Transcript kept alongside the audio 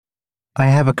I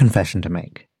have a confession to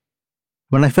make.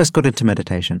 When I first got into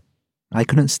meditation, I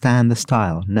couldn't stand the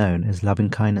style known as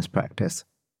loving-kindness practice.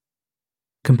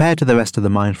 Compared to the rest of the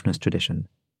mindfulness tradition,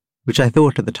 which I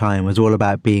thought at the time was all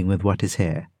about being with what is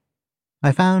here,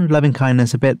 I found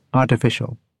loving-kindness a bit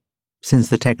artificial, since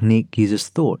the technique uses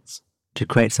thoughts to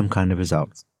create some kind of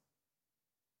results.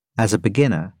 As a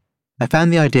beginner, I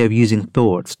found the idea of using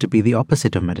thoughts to be the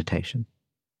opposite of meditation.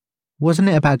 Wasn't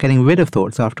it about getting rid of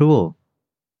thoughts after all?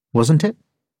 Wasn't it?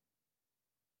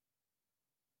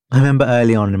 I remember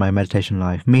early on in my meditation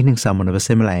life meeting someone of a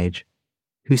similar age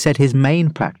who said his main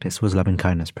practice was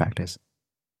loving-kindness practice.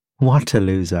 What a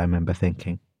loser, I remember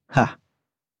thinking. Ha!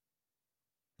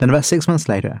 Then about 6 months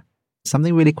later,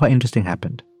 something really quite interesting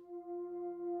happened.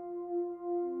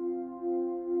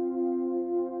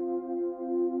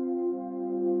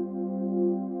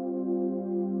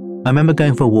 I remember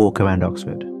going for a walk around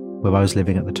Oxford, where I was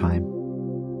living at the time.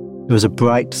 It was a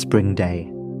bright spring day,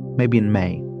 maybe in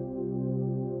May.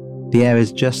 The air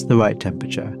is just the right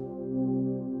temperature,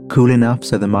 cool enough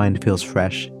so the mind feels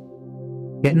fresh,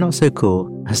 yet not so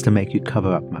cool as to make you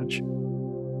cover up much.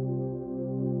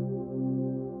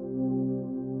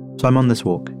 So I'm on this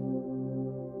walk,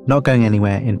 not going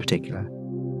anywhere in particular.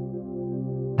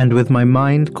 And with my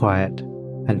mind quiet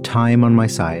and time on my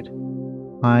side,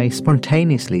 I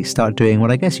spontaneously start doing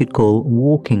what I guess you'd call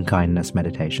walking kindness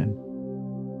meditation.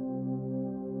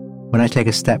 When I take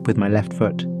a step with my left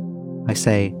foot, I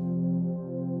say,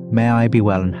 "May I be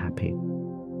well and happy."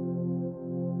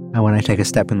 And when I take a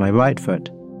step with my right foot,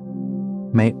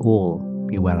 "May all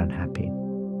be well and happy."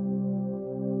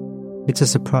 It's a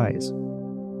surprise,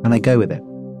 and I go with it,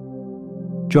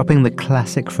 dropping the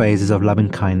classic phrases of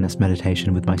loving-kindness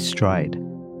meditation with my stride,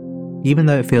 even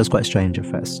though it feels quite strange at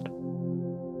first.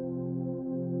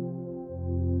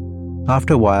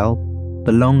 After a while,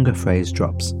 the longer phrase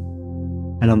drops,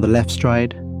 and on the left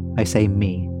stride, I say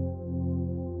me,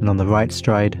 and on the right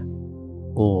stride,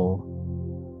 all.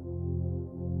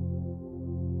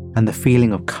 And the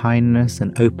feeling of kindness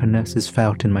and openness is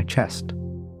felt in my chest.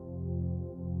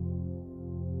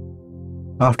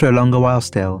 After a longer while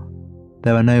still,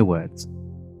 there are no words,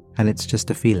 and it's just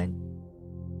a feeling.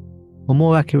 Or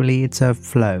more accurately, it's a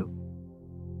flow.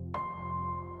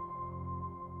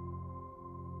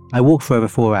 I walk for over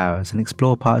 4 hours and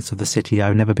explore parts of the city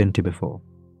I've never been to before.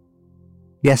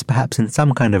 Yes, perhaps in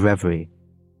some kind of reverie,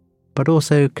 but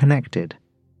also connected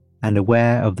and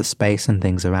aware of the space and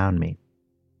things around me.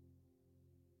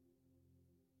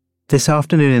 This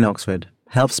afternoon in Oxford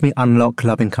helps me unlock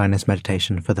loving-kindness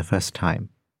meditation for the first time,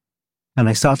 and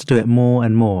I start to do it more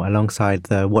and more alongside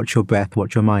the watch your breath,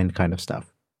 watch your mind kind of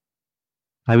stuff.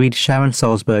 I read Sharon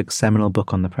Salzberg's seminal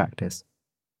book on the practice,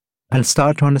 and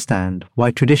start to understand why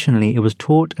traditionally it was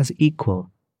taught as equal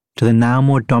to the now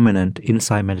more dominant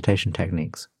insight meditation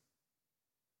techniques.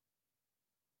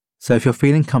 So if you're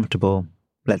feeling comfortable,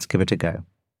 let's give it a go.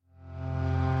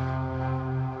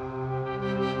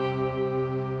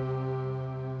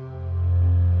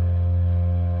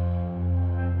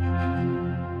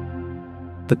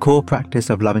 The core practice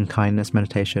of loving-kindness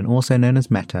meditation, also known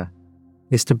as metta,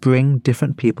 is to bring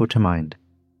different people to mind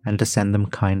and to send them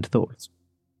kind thoughts.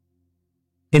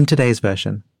 In today's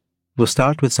version, we'll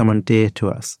start with someone dear to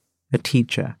us, a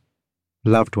teacher,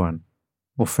 loved one,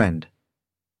 or friend,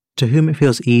 to whom it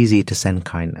feels easy to send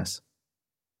kindness.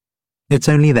 It's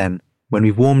only then, when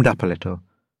we've warmed up a little,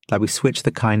 that we switch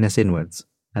the kindness inwards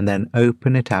and then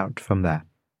open it out from there.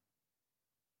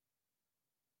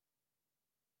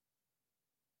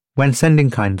 When sending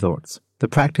kind thoughts, the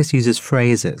practice uses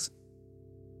phrases.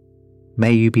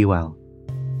 May you be well.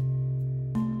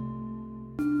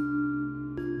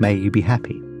 May you be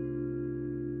happy.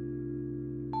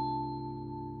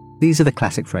 These are the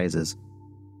classic phrases,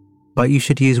 but you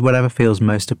should use whatever feels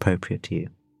most appropriate to you.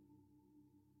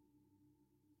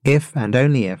 If and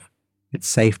only if it's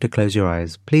safe to close your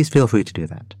eyes, please feel free to do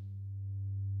that.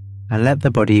 And let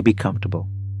the body be comfortable,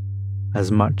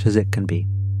 as much as it can be.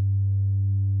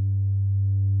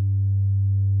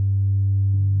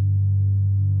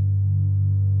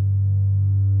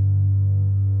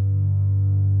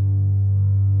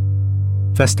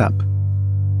 First up,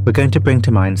 we're going to bring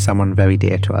to mind someone very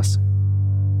dear to us.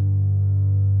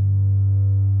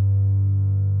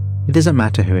 It doesn't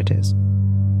matter who it is,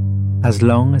 as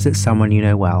long as it's someone you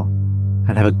know well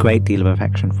and have a great deal of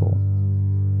affection for.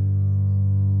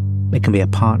 It can be a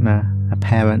partner, a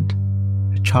parent,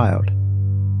 a child,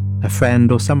 a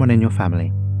friend, or someone in your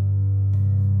family.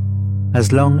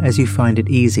 As long as you find it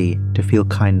easy to feel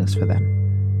kindness for them.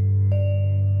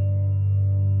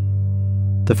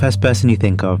 The first person you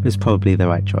think of is probably the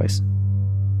right choice.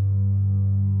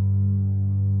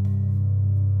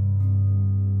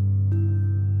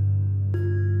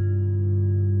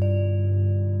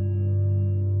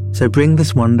 So bring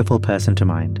this wonderful person to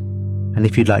mind, and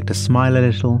if you'd like to smile a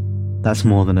little, that's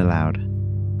more than allowed.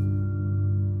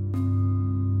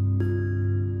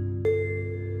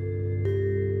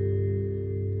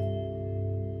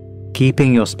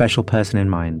 Keeping your special person in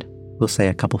mind, we'll say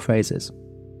a couple phrases.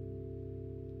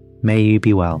 May you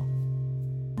be well.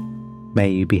 May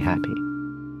you be happy.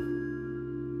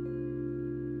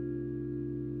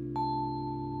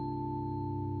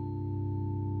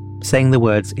 Saying the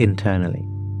words internally,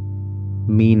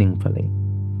 meaningfully.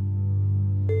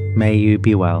 May you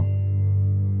be well.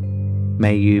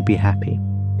 May you be happy.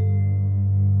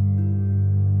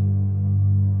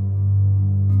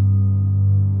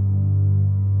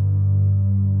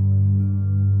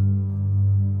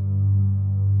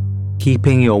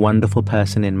 Keeping your wonderful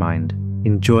person in mind,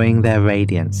 enjoying their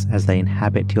radiance as they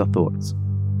inhabit your thoughts.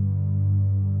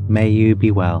 May you be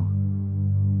well.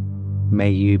 May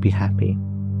you be happy.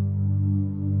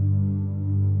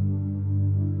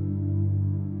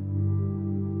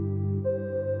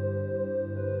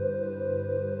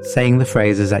 Saying the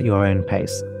phrases at your own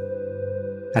pace,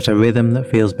 at a rhythm that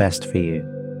feels best for you.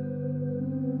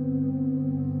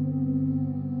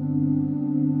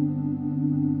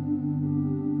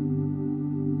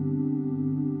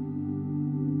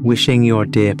 Wishing your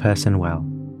dear person well,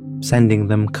 sending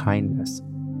them kindness.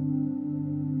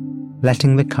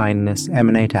 Letting the kindness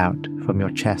emanate out from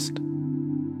your chest.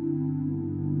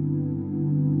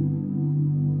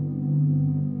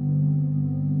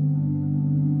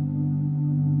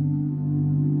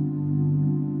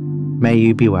 May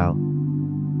you be well.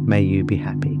 May you be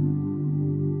happy.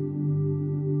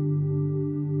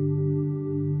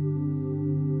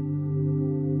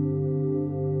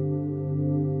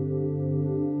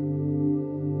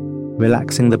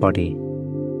 Relaxing the body,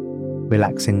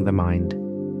 relaxing the mind,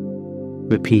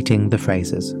 repeating the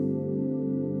phrases.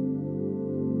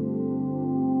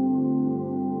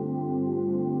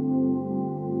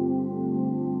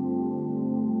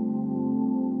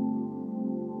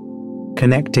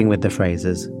 Connecting with the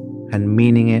phrases and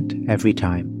meaning it every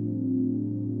time.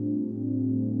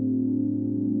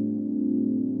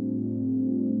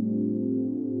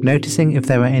 Noticing if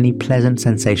there are any pleasant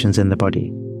sensations in the body,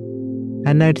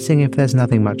 and noticing if there's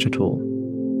nothing much at all.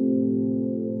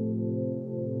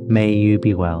 May you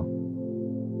be well.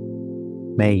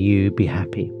 May you be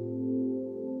happy.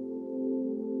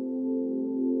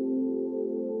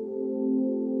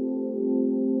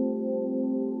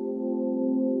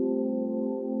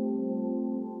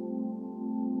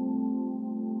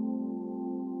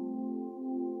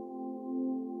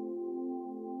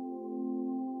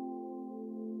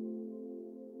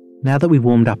 Now that we've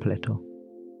warmed up a little,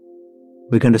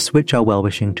 we're going to switch our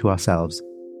well-wishing to ourselves,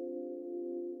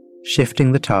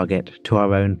 shifting the target to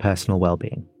our own personal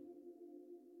well-being,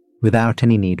 without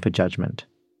any need for judgment.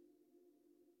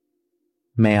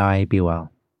 May I be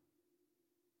well.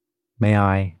 May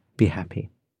I be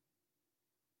happy.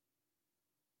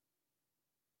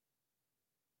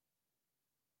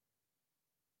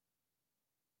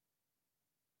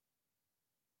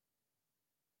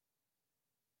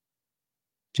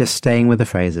 Just staying with the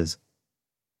phrases,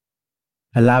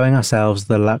 allowing ourselves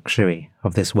the luxury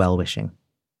of this well-wishing.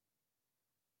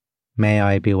 May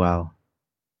I be well.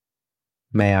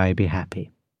 May I be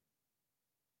happy.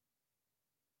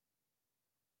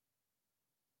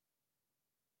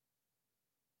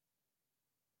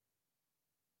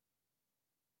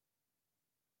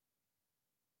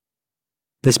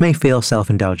 This may feel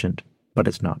self-indulgent, but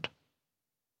it's not.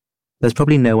 There's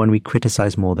probably no one we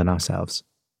criticize more than ourselves,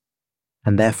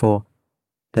 and therefore,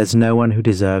 there's no one who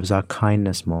deserves our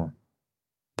kindness more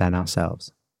than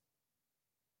ourselves.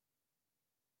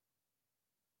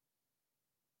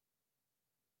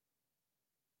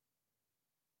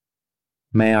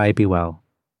 May I be well.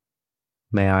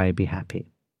 May I be happy.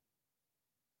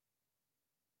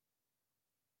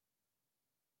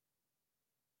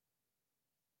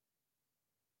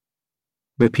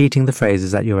 Repeating the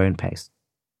phrases at your own pace.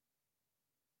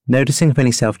 Noticing if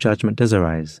any self-judgment does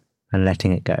arise and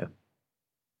letting it go.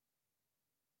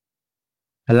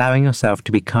 Allowing yourself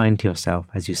to be kind to yourself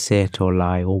as you sit or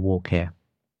lie or walk here.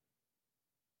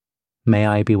 May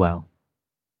I be well.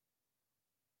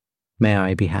 May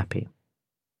I be happy.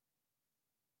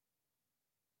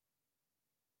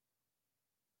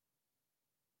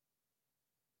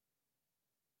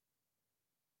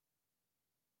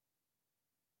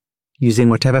 Using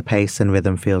whatever pace and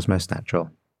rhythm feels most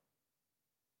natural.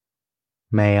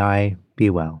 May I be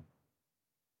well.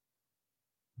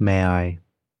 May I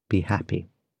be happy.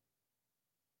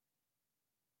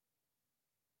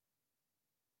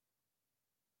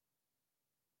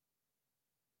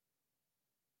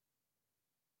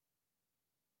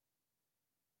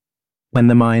 When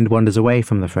the mind wanders away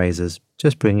from the phrases,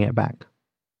 just bring it back.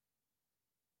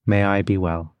 May I be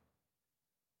well.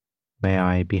 May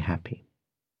I be happy.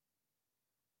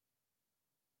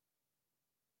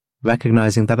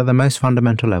 Recognizing that at the most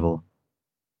fundamental level,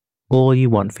 all you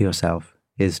want for yourself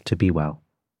is to be well.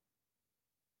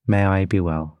 May I be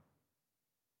well.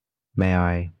 May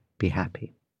I be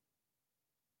happy.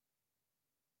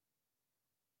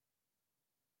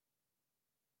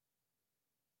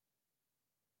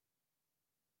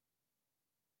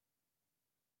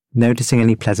 Noticing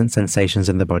any pleasant sensations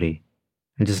in the body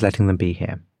and just letting them be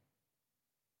here.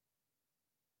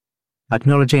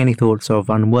 Acknowledging any thoughts of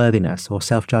unworthiness or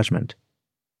self-judgment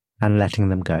and letting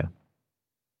them go.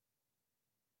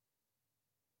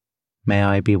 May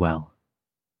I be well.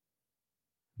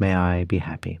 May I be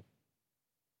happy.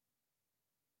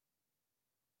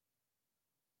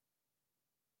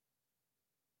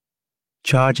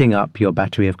 Charging up your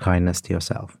battery of kindness to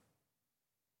yourself.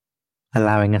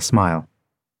 Allowing a smile.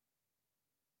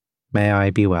 May I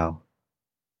be well.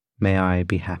 May I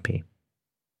be happy.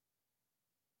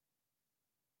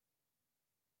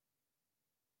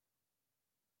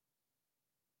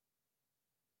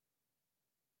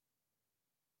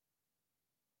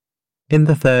 In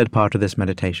the third part of this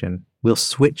meditation, we'll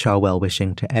switch our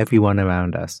well-wishing to everyone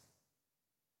around us,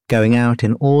 going out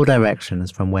in all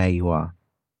directions from where you are.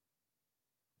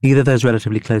 Either those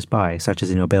relatively close by, such as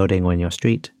in your building or in your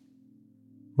street,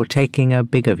 or taking a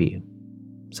bigger view,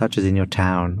 such as in your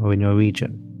town or in your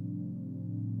region.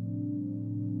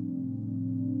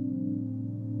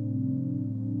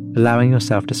 Allowing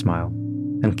yourself to smile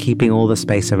and keeping all the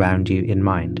space around you in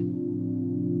mind,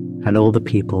 and all the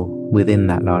people within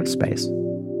that large space.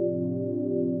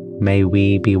 May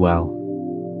we be well.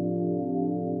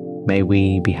 May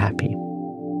we be happy.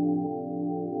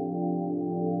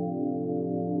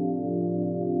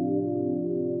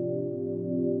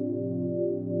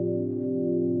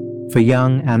 For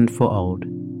young and for old,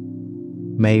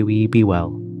 may we be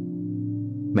well.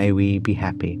 May we be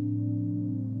happy.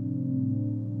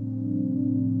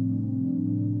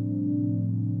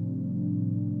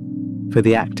 For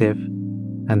the active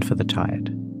and for the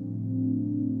tired,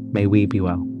 may we be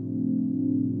well.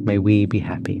 May we be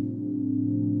happy.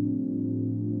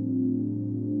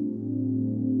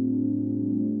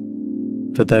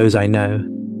 For those I know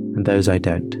and those I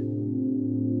don't,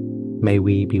 may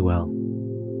we be well.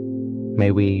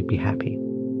 May we be happy.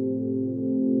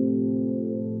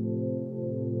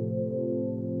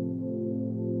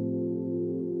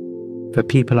 For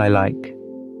people I like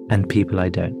and people I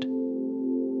don't,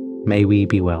 may we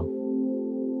be well.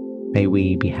 May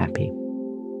we be happy.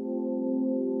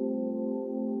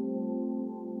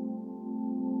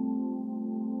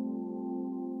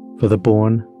 For the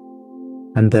born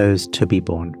and those to be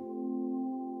born,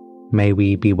 may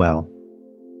we be well.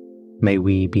 May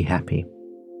we be happy.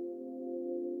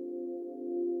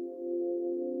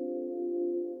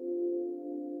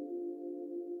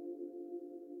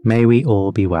 May we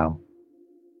all be well.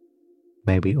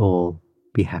 May we all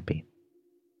be happy.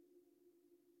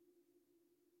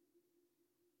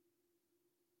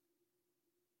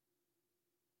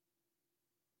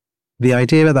 The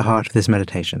idea at the heart of this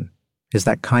meditation is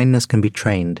that kindness can be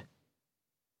trained.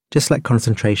 Just like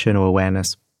concentration or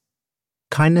awareness,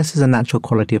 kindness is a natural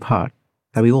quality of heart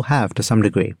that we all have to some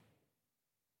degree.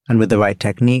 And with the right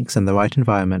techniques and the right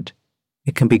environment,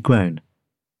 it can be grown,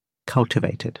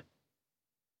 cultivated.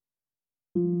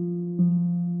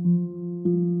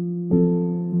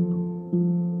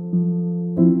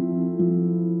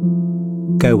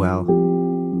 Go well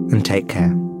and take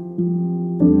care.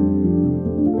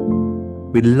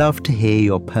 We'd love to hear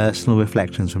your personal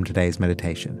reflections from today's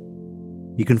meditation.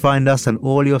 You can find us on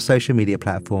all your social media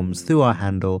platforms through our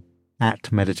handle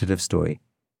 @meditativestory,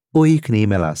 or you can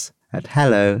email us at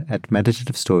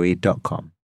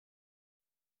hello@meditativestory.com.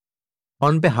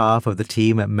 On behalf of the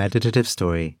team at Meditative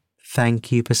Story,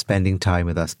 thank you for spending time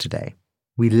with us today.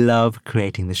 We love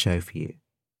creating the show for you.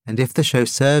 And if the show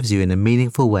serves you in a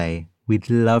meaningful way, we'd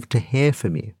love to hear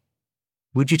from you.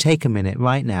 Would you take a minute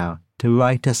right now to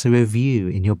write us a review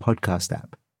in your podcast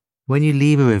app? When you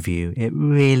leave a review, it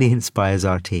really inspires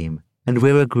our team, and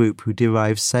we're a group who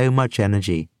derive so much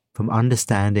energy from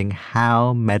understanding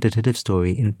how Meditative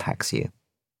Story impacts you.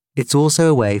 It's also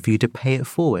a way for you to pay it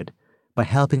forward by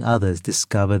helping others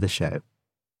discover the show.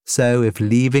 So if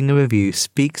leaving a review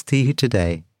speaks to you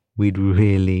today, we'd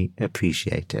really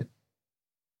appreciate it.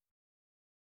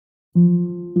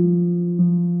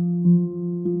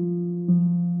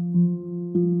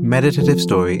 Meditative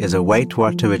Story is a Wait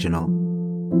What original.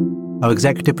 Our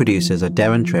executive producers are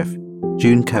Darren Triff,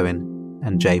 June Cohen,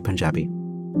 and Jay Punjabi.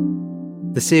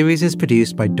 The series is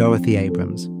produced by Dorothy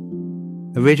Abrams.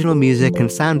 Original music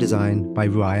and sound design by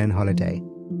Ryan Holiday.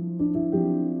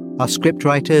 Our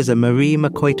scriptwriters are Marie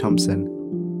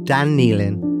McCoy-Thompson, Dan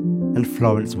Nealon, and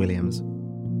Florence Williams.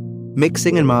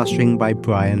 Mixing and mastering by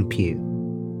Brian Pugh.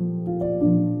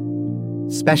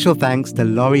 Special thanks to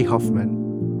Laurie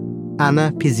Hoffman,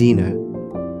 Anna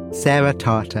Pizzino, Sarah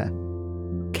Tarter,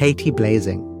 Katie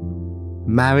Blazing,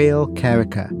 Mariel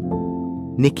Carrica,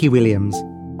 Nikki Williams,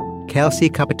 Kelsey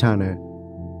Capitano,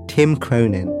 Tim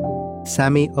Cronin,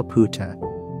 Sammy Oputa,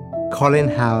 Colin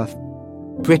Howarth,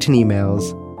 Brittany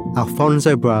Mills,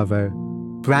 Alfonso Bravo,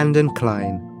 Brandon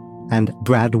Klein, and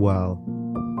Brad Whirl.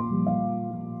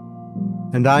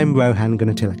 And I'm Rohan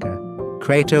Gunatillake,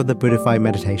 creator of the Buddhify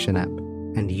Meditation app,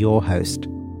 and your host.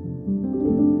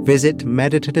 Visit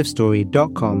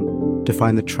meditativestory.com to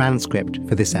find the transcript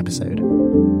for this episode.